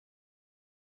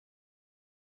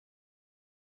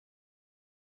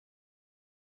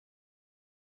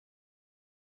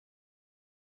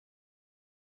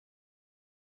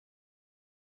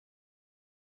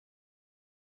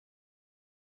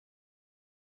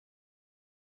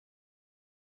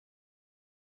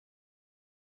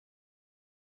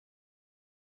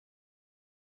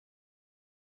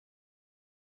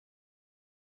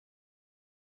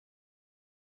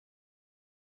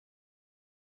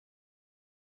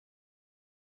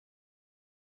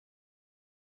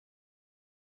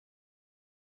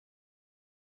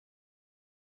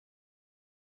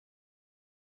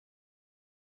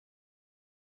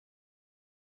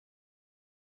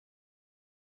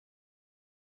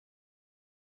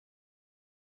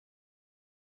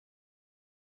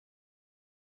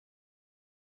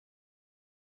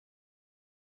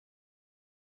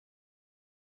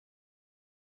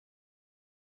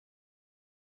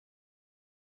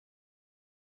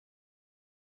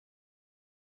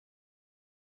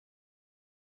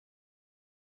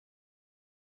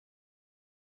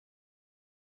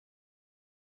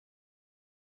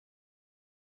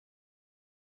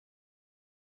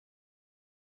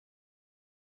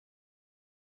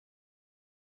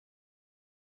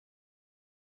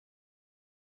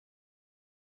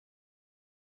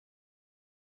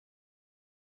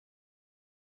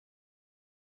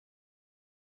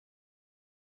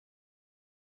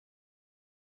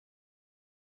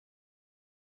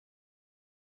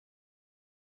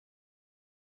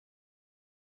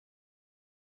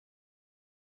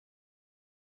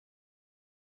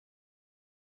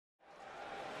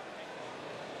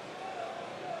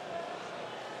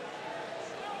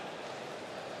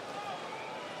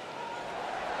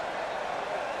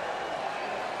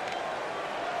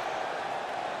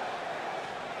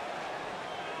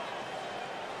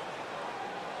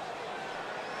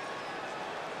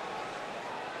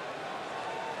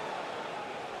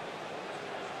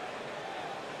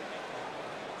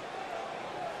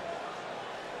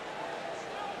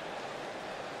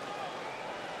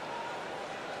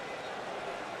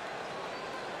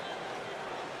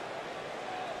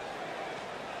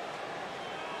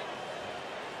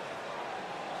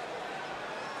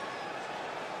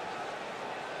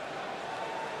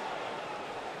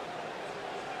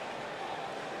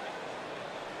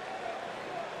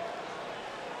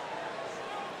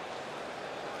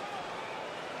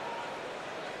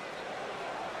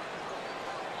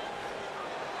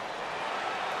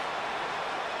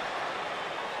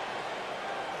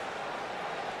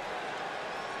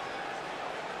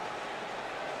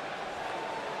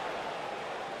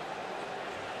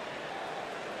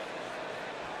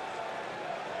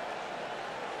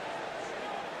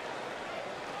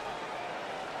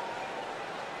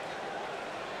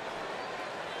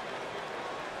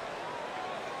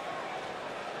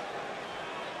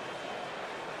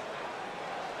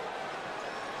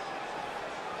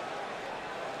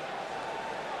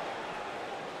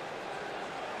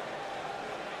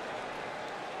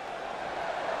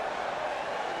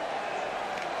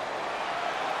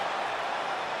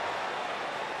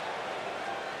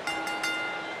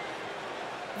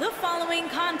The following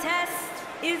contest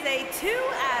is a 2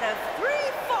 out of 3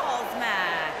 falls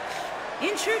match.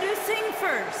 Introducing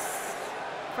first,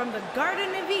 from the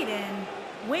Garden of Eden,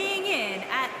 weighing in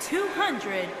at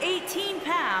 218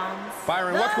 pounds.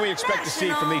 Byron, what can we expect to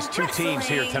see from these two teams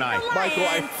here tonight? Michael,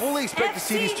 I fully expect to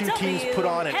see these two teams put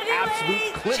on an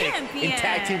absolute clinic in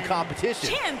tag team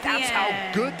competition. That's how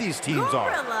good these teams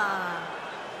are.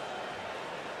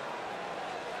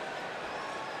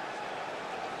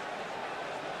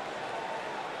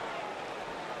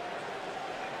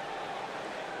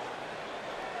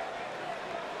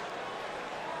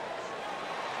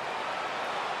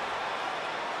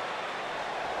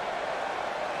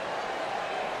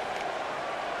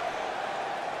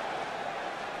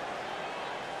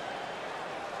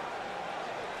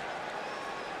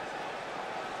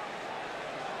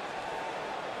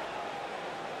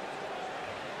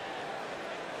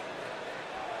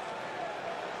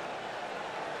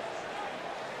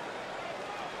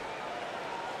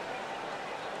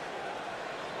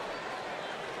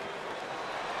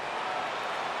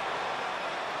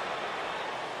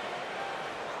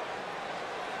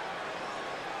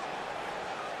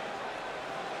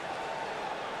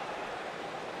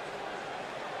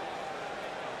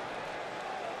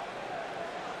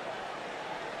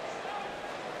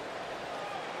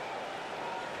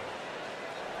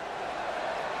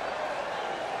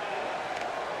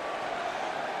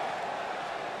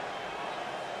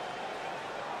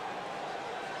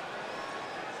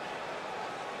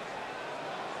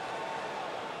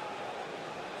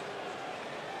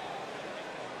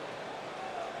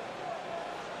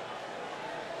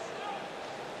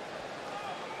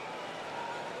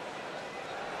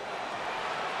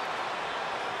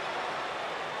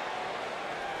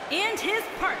 And his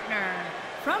partner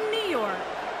from New York,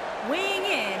 weighing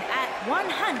in at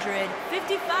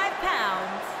 155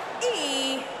 pounds,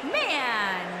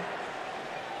 Yipman.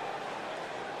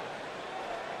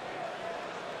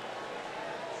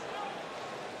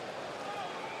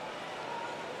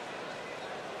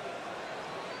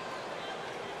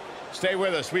 Stay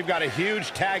with us. We've got a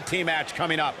huge tag team match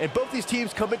coming up. And both these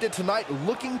teams come into tonight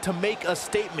looking to make a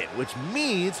statement, which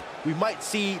means we might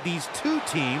see these two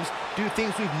teams do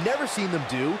things we've never seen them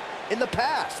do in the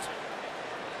past.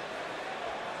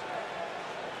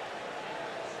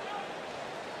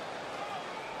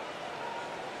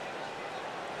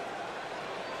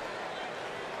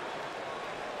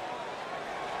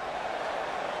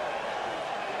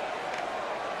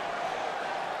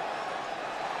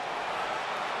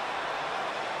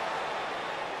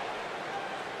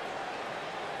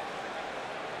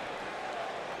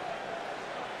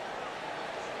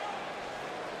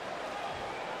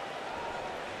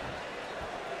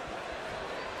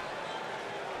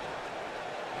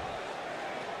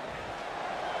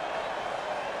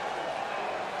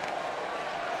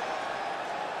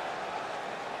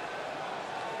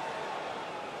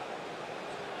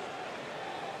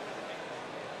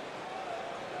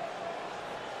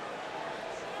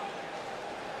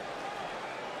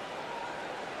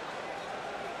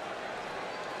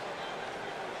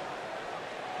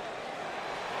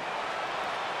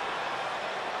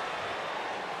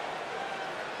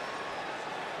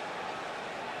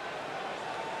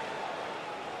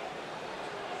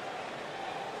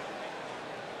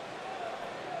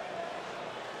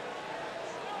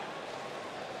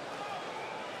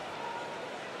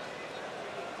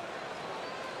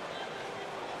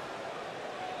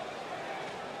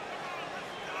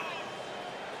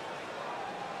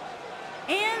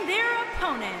 And their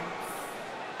opponents,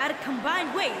 at a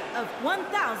combined weight of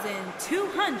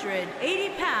 1,280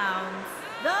 pounds,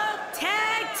 the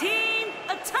Tag Team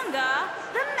Atunga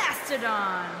the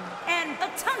Mastodon and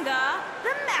Atunga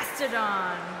the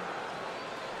Mastodon.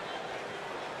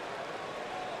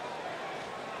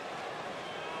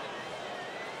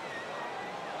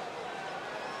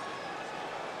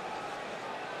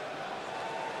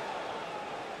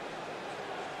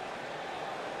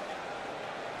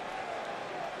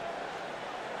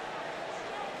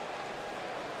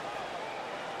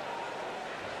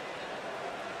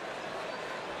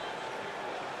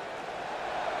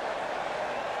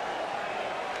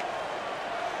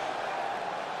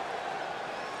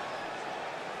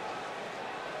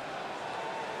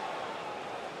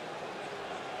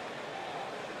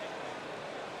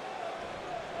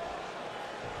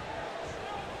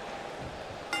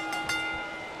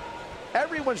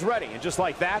 Everyone's ready, and just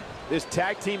like that, this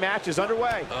tag team match is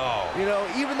underway. You know,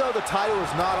 even though the title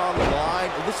is not on the line,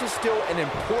 this is still an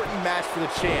important match for the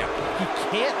champ. He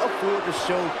can't afford to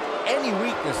show any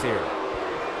weakness here.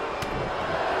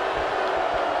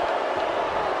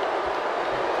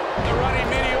 The running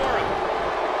Meteora.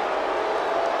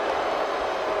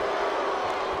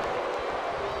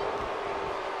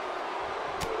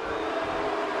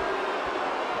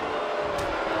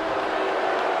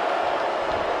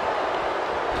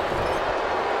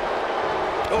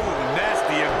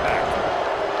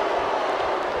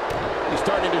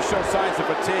 starting to show signs of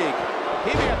fatigue.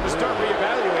 He may have to start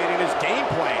reevaluating his game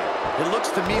plan. It looks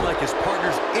to me like his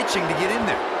partner's itching to get in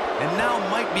there. And now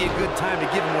might be a good time to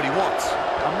give him what he wants.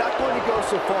 I'm not going to go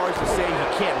so far as to say he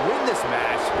can't win this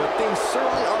match, but things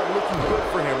certainly aren't looking good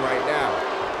for him right now.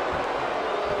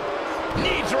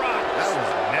 Knee drop. That was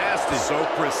nasty. So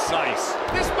precise.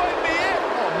 This might be it.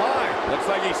 Oh, my. Looks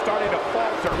like he's starting to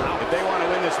falter. If they want to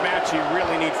win this match, he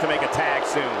really needs to make a tag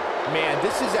soon. Man,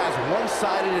 this is as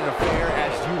one-sided an affair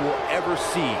as you will ever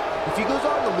see. If he goes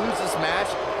on to lose this match,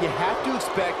 you have to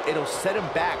expect it'll set him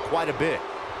back quite a bit.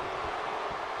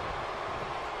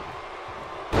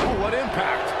 Oh, what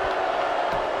impact.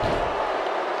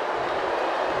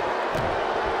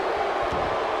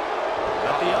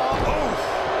 Got the arm. Oof.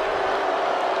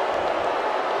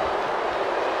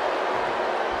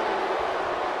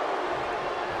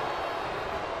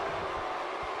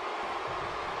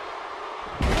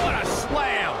 What a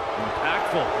slam.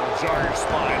 Impactful. Jar your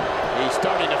spine. He's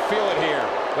starting to feel it here,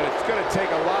 but it's going to take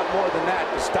a lot more than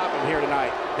that to stop him here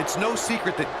tonight. It's no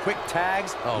secret that quick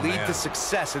tags lead man. to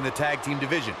success in the tag team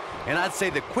division. And I'd say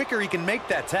the quicker he can make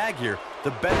that tag here, the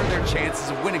better their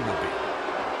chances of winning will be.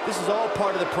 This is all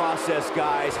part of the process,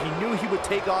 guys. He knew he would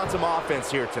take on some offense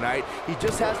here tonight. He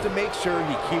just has to make sure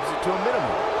he keeps it to a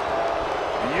minimum.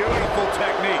 Beautiful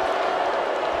technique.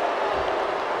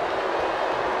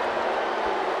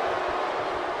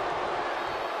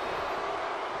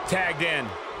 Tagged in.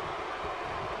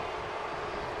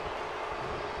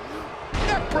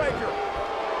 Neckbreaker.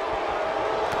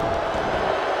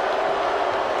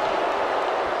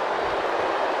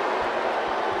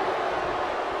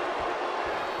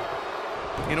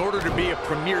 In order to be a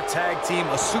premier tag team,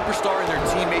 a superstar and their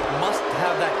teammate must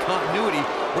have that continuity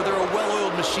where they're a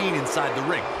well-oiled machine inside the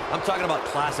ring. I'm talking about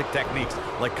classic techniques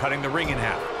like cutting the ring in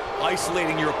half,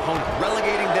 isolating your opponent,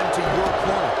 relegating them to your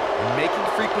corner, and making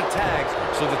frequent tags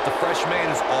so that the fresh man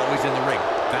is always in the ring.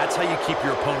 That's how you keep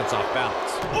your opponents off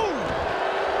balance. Ooh!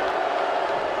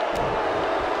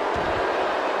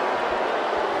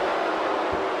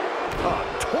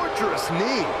 Torturous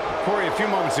knee. Corey, a few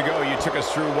moments ago, you took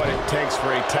us through what it takes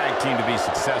for a tag team to be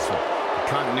successful. The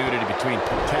continuity between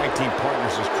tag team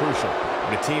partners is crucial.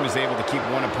 When a team is able to keep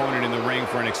one opponent in the ring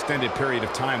for an extended period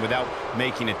of time without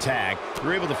making a tag,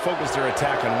 they're able to focus their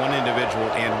attack on one individual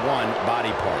and one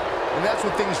body part. And that's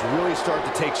when things really start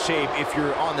to take shape if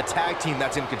you're on the tag team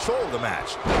that's in control of the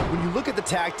match. When you look at the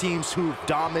tag teams who've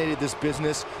dominated this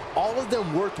business, all of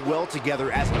them worked well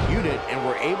together as a unit and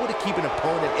were able to keep an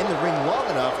opponent in the ring long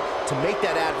enough to make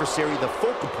that adversary the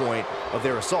focal point of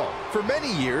their assault. For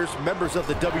many years, members of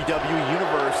the WWE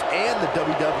Universe and the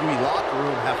WWE locker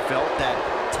room have felt that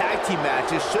tag team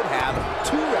matches should have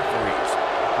two referees.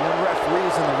 One referee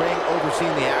is in the ring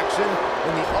overseeing the action,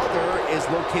 and the other is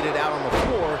located out on the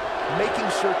floor, making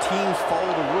sure teams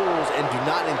follow the rules and do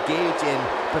not engage in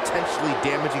potentially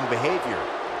damaging behavior.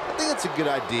 I think it's a good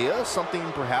idea, something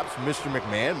perhaps Mr.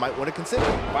 McMahon might want to consider.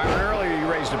 Byron, earlier you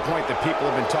raised a point that people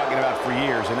have been talking about for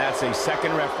years, and that's a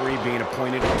second referee being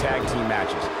appointed in tag team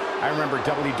matches. I remember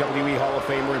WWE Hall of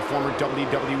Famer and former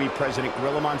WWE President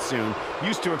Gorilla Monsoon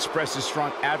used to express his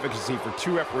strong advocacy for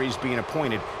two referees being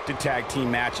appointed to tag team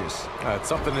matches. It's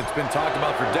something that's been talked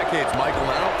about for decades, Michael,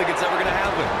 and I don't think it's ever going to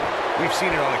happen. We've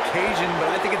seen it on occasion, but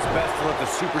I think it's best to let the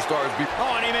superstars be...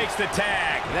 Oh, and he makes the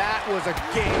tag. That was a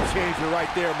game changer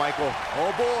right there, Michael. Oh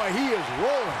boy, he is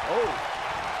rolling. Oh.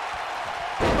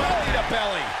 Belly to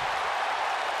belly.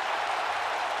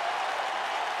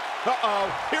 Uh-oh,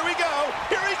 here we go,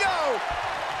 here we go!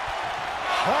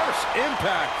 Harsh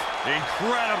impact.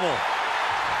 Incredible.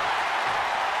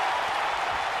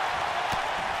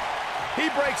 He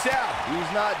breaks out.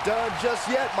 He's not done just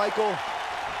yet, Michael.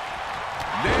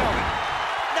 Nailed it.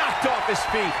 Knocked off his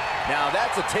feet. Now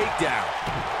that's a takedown.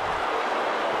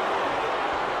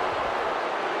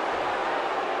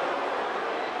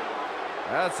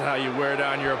 That's how you wear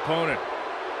down your opponent.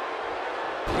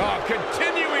 Oh,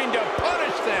 continuing to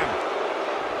punish them.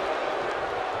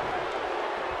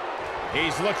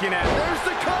 He's looking at... There's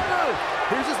the cover.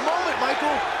 Here's his moment,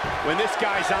 Michael. When this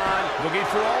guy's on, looking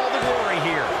for all the glory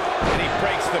here. And he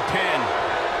breaks the pin.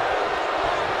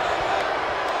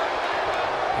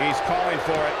 He's calling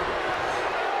for it.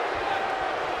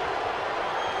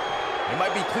 It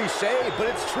might be cliche, but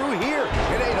it's true here.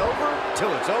 It ain't over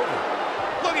till it's over.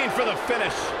 Looking for the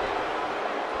finish.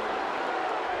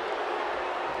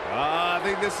 I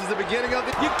think this is the beginning of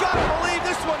the... You gotta believe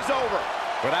this one's over.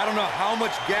 But I don't know how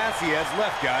much gas he has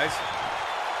left, guys.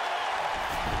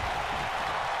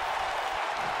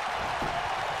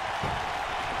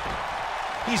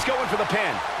 He's going for the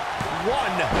pin.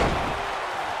 One.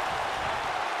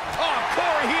 Oh,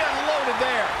 Corey, he unloaded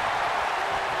there.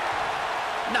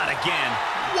 Not again.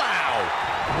 Wow.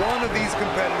 One of these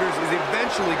competitors is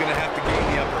eventually going to have to gain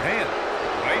the upper hand,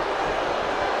 right?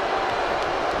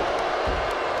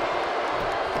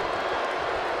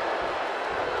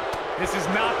 This is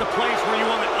not the place where you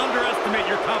want to underestimate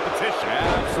your competition.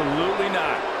 Absolutely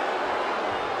not.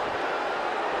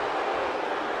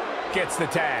 Gets the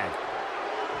tag.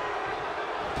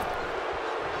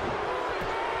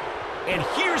 And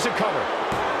here's a cover.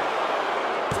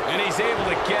 And he's able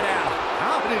to get out.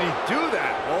 How did he do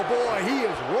that? Oh, boy, he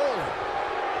is rolling.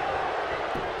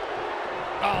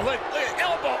 Oh, look,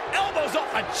 elbows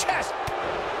off the chest.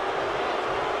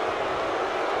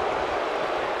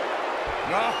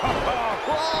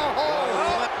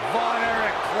 Von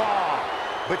Erich Claw.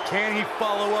 But can he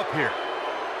follow up here?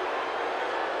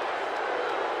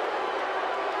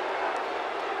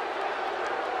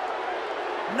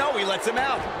 No, he lets him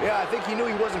out. Yeah, I think he knew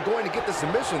he wasn't going to get the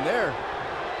submission there.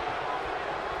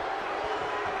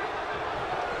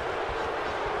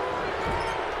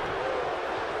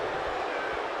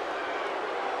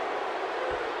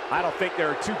 I don't think there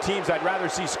are two teams I'd rather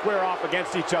see square off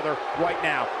against each other right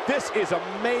now. This is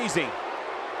amazing.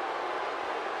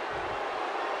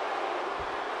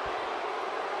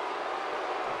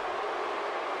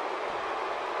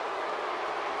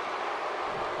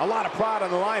 A lot of pride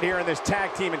on the line here in this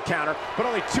tag team encounter, but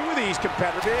only two of these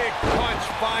competitors. Big punch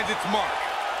finds its mark.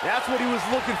 That's what he was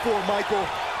looking for, Michael.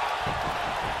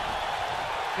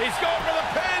 He's going for the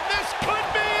pin. This could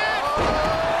be it.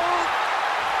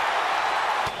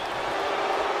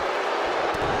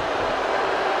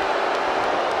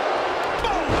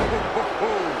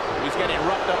 He's getting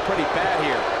roughed up pretty bad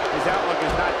here. His outlook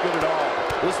is not good at all.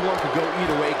 This one could go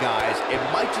either way, guys. It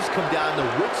might just come down to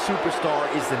which superstar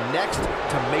is the next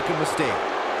to make a mistake.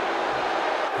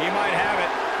 He might have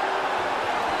it.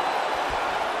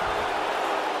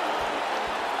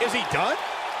 Is he done?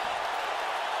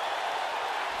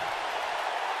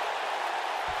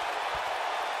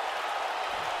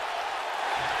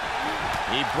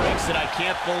 He breaks it. I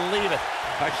can't believe it.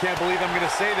 I can't believe I'm going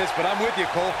to say this, but I'm with you,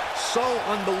 Cole. So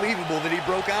unbelievable that he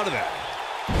broke out of that.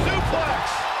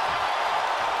 Suplex.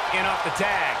 In off the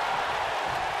tag.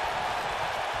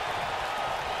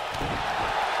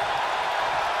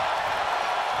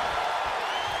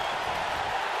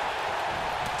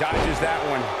 Dodges that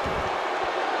one.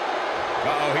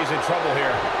 Uh-oh, he's in trouble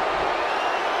here.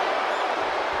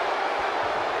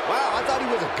 Wow, I thought he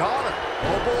was a goner.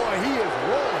 Oh, boy, he is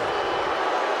rolling.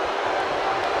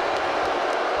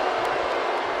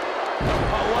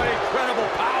 Oh, what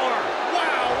incredible power.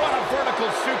 Wow, what a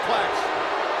vertical suplex.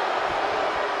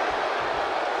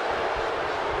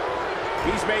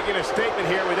 He's making a statement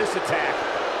here with this attack.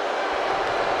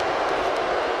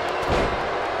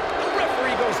 The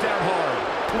referee goes down hard.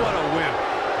 What a win.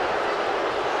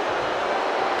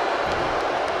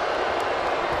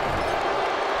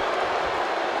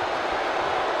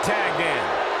 Tagged in.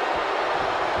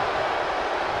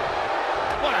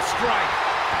 What a strike.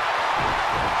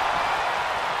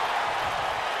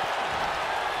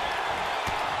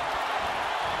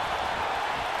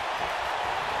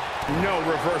 No,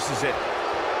 reverses it.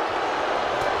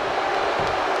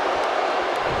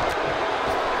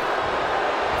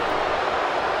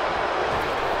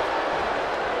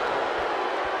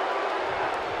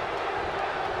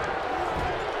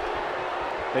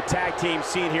 The tag team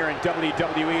scene here in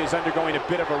WWE is undergoing a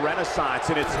bit of a renaissance,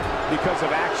 and it's because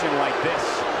of action like this.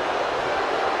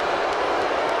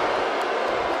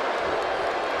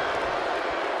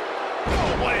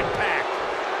 Oh, what impact!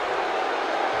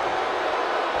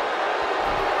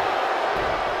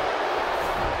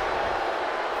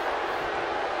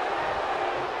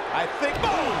 I think,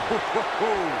 boom!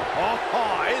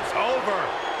 Oh, it's over.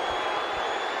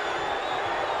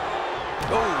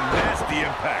 Oh, nasty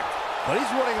impact. But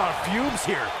he's running on fumes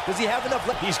here. Does he have enough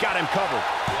left? He's got him covered.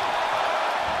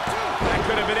 That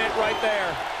could have been it right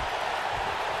there.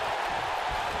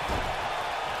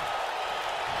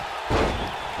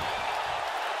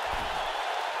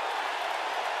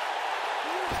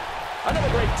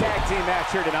 Another great tag team match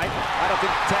here tonight. I don't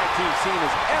think the tag team scene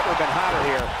has ever been hotter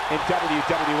here in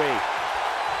WWE.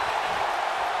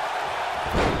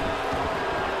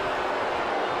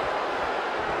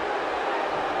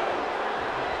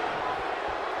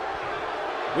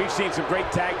 We've seen some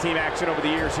great tag team action over the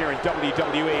years here in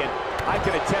WWE, and I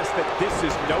can attest that this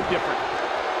is no different.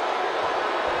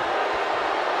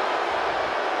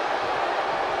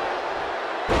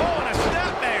 Oh, and a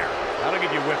snap there. That'll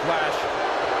give you whiplash.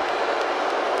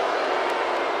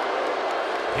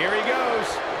 Here he goes.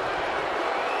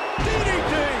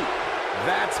 DDT!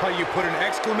 That's how you put an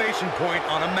exclamation point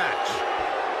on a match.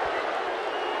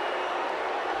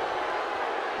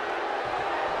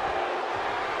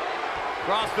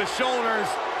 Across the shoulders.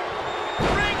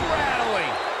 Ring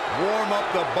rattling. Warm up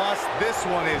the bus. This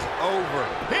one is over.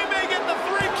 He may get the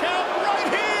 3 count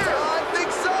right here. I think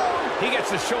so. He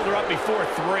gets the shoulder up before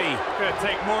 3. Gonna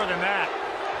take more than that.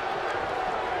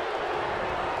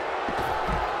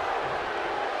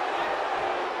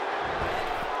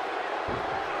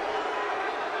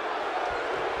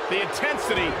 The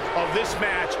intensity of this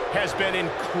match has been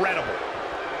incredible.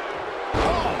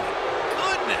 Oh,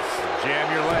 goodness.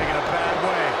 Jam your leg in a bad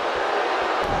way.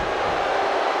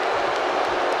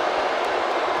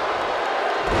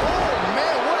 Oh,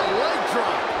 man, what a leg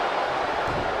drop.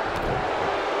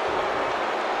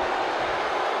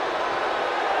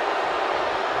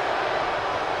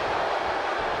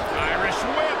 Irish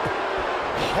whip.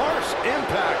 Harsh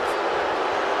impact.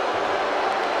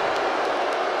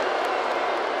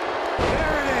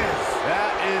 There it is.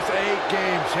 That is a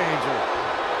game changer.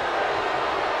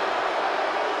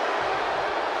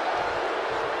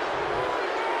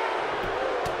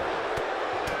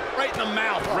 Right in the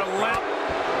mouth. Relent.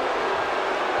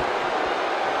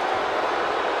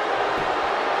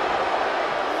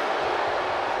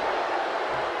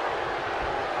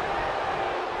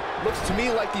 Looks to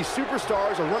me like these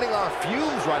superstars are running on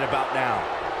fumes right about now.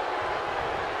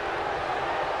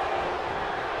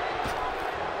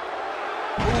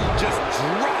 Ooh, just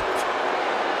dropped.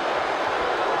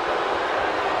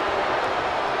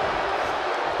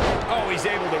 Oh, he's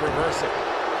able to reverse it.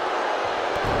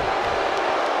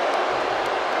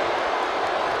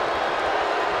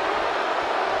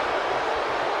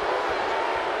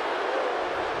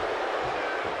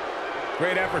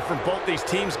 Great effort from both these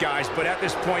teams, guys, but at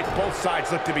this point, both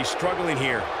sides look to be struggling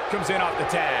here. Comes in off the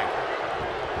tag.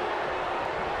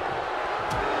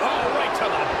 Oh, right to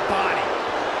the body.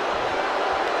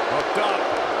 Hooked up.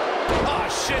 Ah,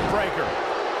 shin breaker.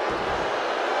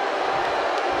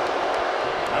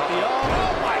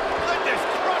 Oh, my goodness,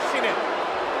 crushing it.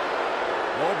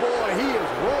 Oh, boy, he is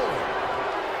rolling.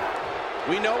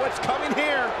 We know what's coming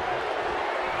here.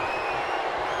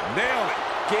 Nail it.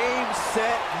 Game,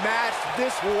 set, match.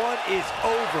 This one is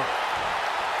over.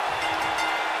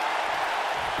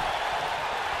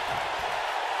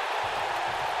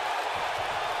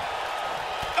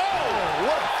 Oh,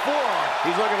 what a forearm.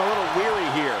 He's looking a little weary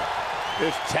here.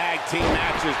 This tag team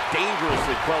match is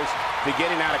dangerously close to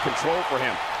getting out of control for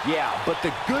him. Yeah, but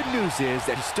the good news is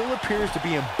that he still appears to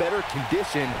be in better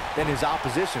condition than his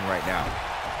opposition right now.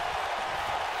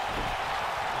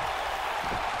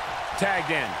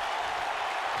 Tagged in.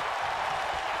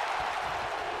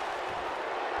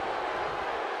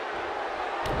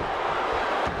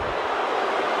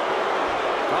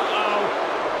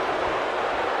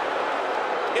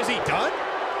 Is he done?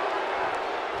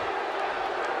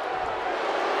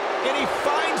 And he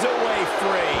finds a way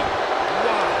free.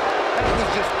 Wow, that was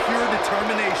just pure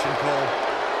determination, Cole.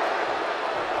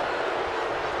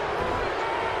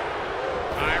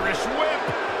 Irish whip.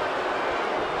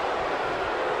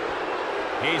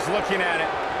 He's looking at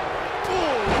it. Ooh,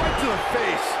 right to the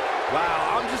face.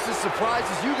 Wow, I'm just as surprised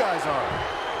as you guys are.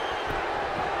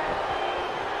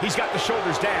 He's got the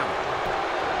shoulders down.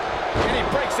 And he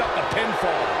breaks up the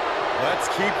pinfall. Let's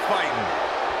keep fighting.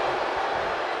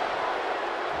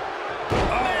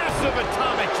 Massive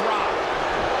atomic drop.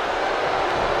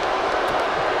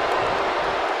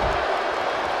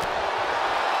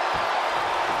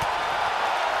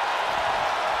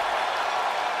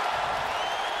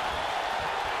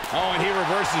 Oh, and he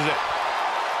reverses it.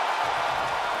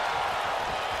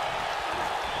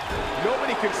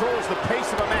 Nobody controls the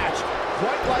pace of a match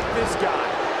quite like this guy.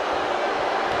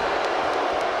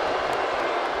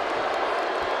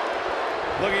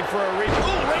 Looking for a ooh,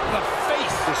 right in the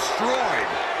face. Destroyed.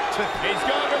 He's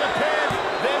going for the pin.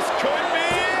 This could be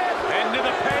it. Into the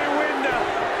pay window.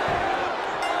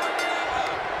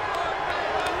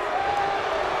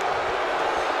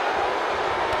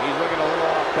 He's looking a little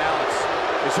off balance.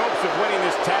 His hopes of winning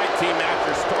this tag team match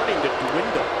are starting to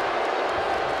dwindle.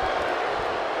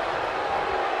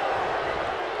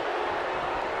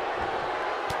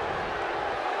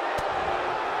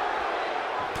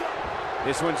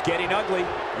 This one's getting ugly.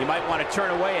 You might want to turn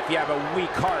away if you have a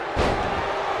weak heart.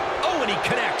 Oh, and he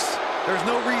connects. There's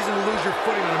no reason to lose your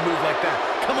footing on a move like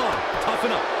that. Come on,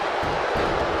 toughen up.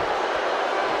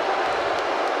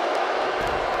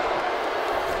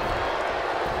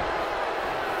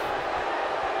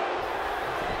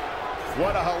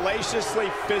 What a hellaciously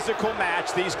physical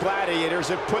match these gladiators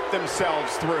have put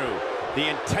themselves through. The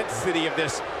intensity of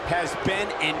this has been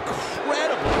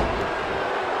incredible.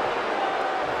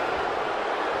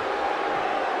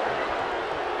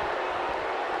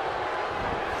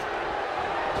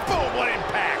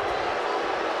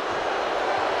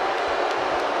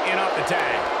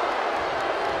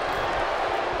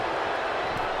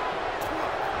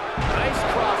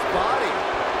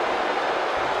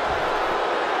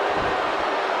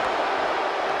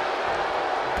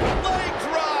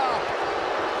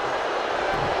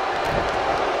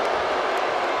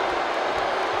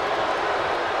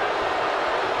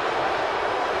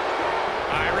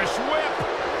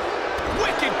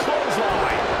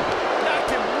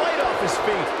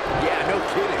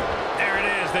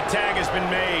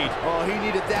 Oh, he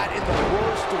needed that in the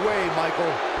worst way, Michael.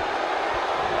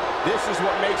 This is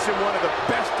what makes him one of the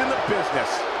best in the business.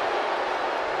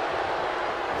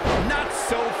 Not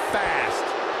so fast.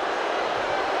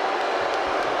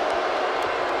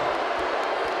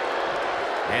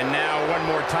 And now one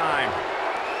more time.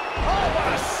 Oh,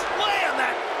 what a slam!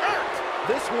 That hurt!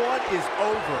 This one is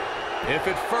over. If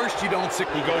at first you don't see...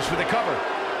 He goes for the cover.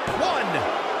 1,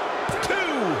 2,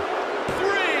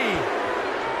 3.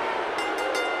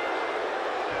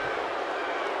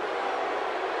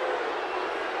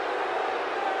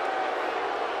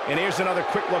 And here's another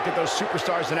quick look at those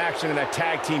superstars in action in that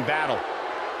tag team battle.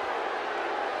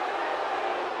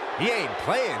 He ain't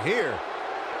playing here.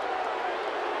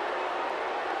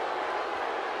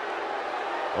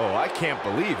 Oh, I can't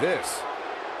believe this.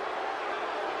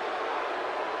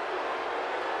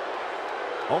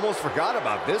 Almost forgot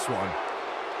about this one.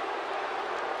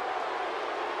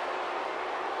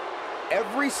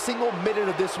 Every single minute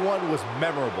of this one was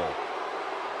memorable.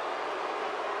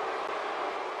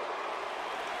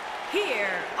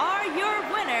 Here are your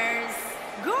winners,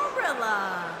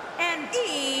 Gorilla and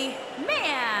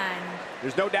E-Man.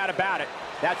 There's no doubt about it.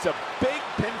 That's a big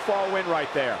pinfall win right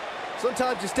there.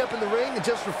 Sometimes you step in the ring and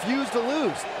just refuse to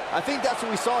lose. I think that's what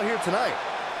we saw here tonight.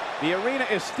 The arena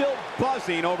is still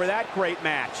buzzing over that great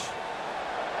match.